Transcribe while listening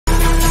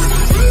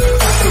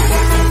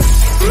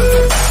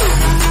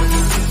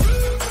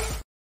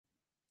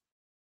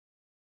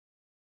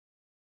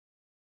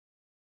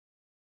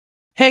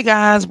Hey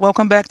guys,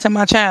 welcome back to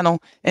my channel.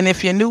 And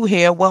if you're new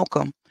here,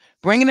 welcome.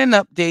 Bringing an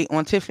update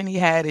on Tiffany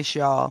Haddish,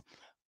 y'all.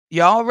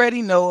 Y'all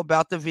already know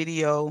about the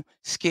video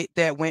skit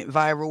that went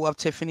viral of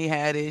Tiffany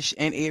Haddish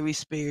and Aries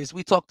Spears.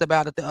 We talked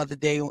about it the other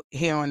day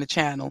here on the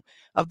channel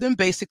of them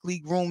basically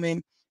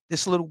grooming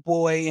this little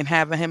boy and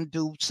having him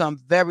do some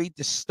very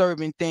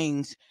disturbing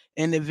things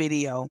in the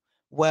video.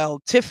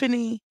 Well,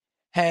 Tiffany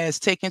has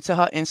taken to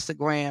her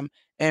Instagram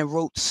and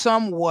wrote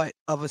somewhat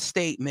of a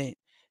statement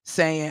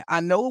saying, I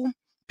know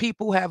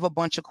people have a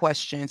bunch of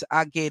questions.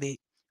 I get it.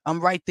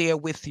 I'm right there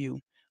with you.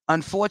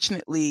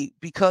 Unfortunately,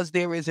 because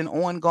there is an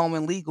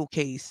ongoing legal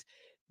case,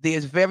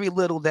 there's very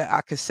little that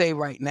I could say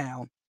right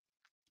now.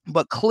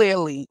 But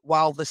clearly,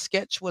 while the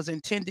sketch was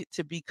intended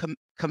to be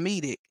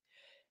comedic,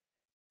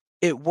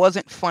 it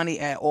wasn't funny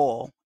at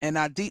all. And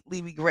I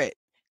deeply regret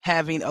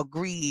having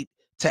agreed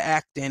to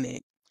act in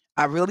it.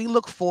 I really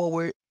look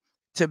forward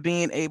to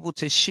being able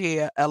to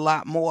share a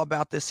lot more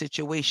about the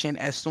situation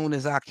as soon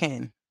as I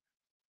can.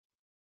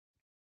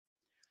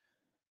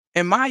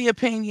 In my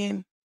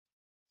opinion,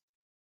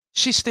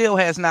 she still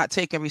has not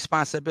taken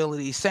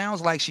responsibility.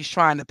 Sounds like she's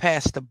trying to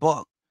pass the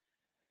buck.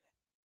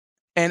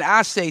 And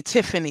I say,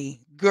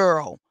 Tiffany,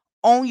 girl,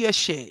 own your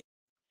shit.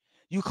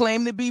 You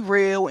claim to be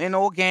real and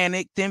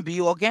organic, then be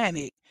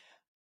organic.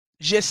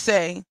 Just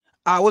say,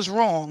 I was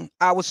wrong.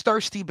 I was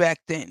thirsty back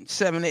then,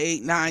 7 to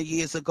 8, 9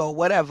 years ago,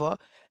 whatever,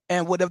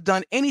 and would have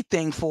done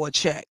anything for a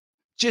check.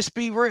 Just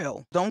be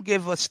real. Don't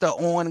give us the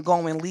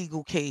ongoing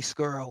legal case,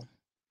 girl,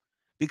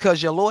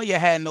 because your lawyer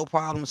had no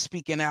problem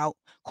speaking out,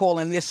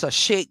 calling this a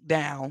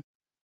shakedown.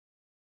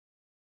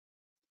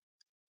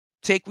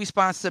 Take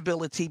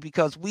responsibility,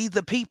 because we,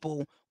 the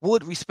people,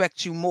 would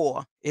respect you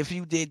more if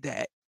you did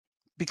that.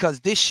 Because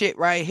this shit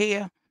right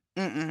here,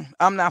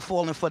 I'm not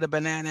falling for the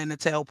banana in the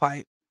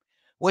tailpipe.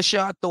 What's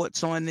your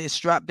thoughts on this?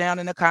 Drop down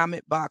in the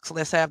comment box.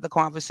 Let's have the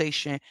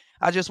conversation.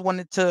 I just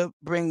wanted to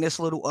bring this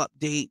little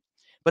update.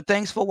 But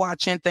thanks for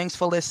watching. Thanks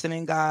for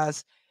listening,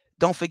 guys.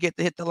 Don't forget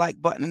to hit the like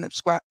button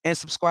and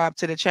subscribe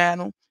to the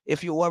channel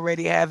if you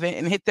already haven't.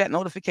 And hit that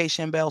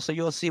notification bell so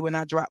you'll see when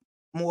I drop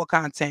more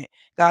content.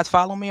 Guys,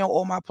 follow me on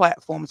all my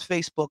platforms: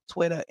 Facebook,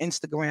 Twitter,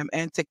 Instagram,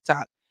 and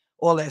TikTok.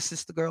 All at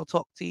Sister Girl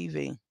Talk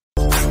TV.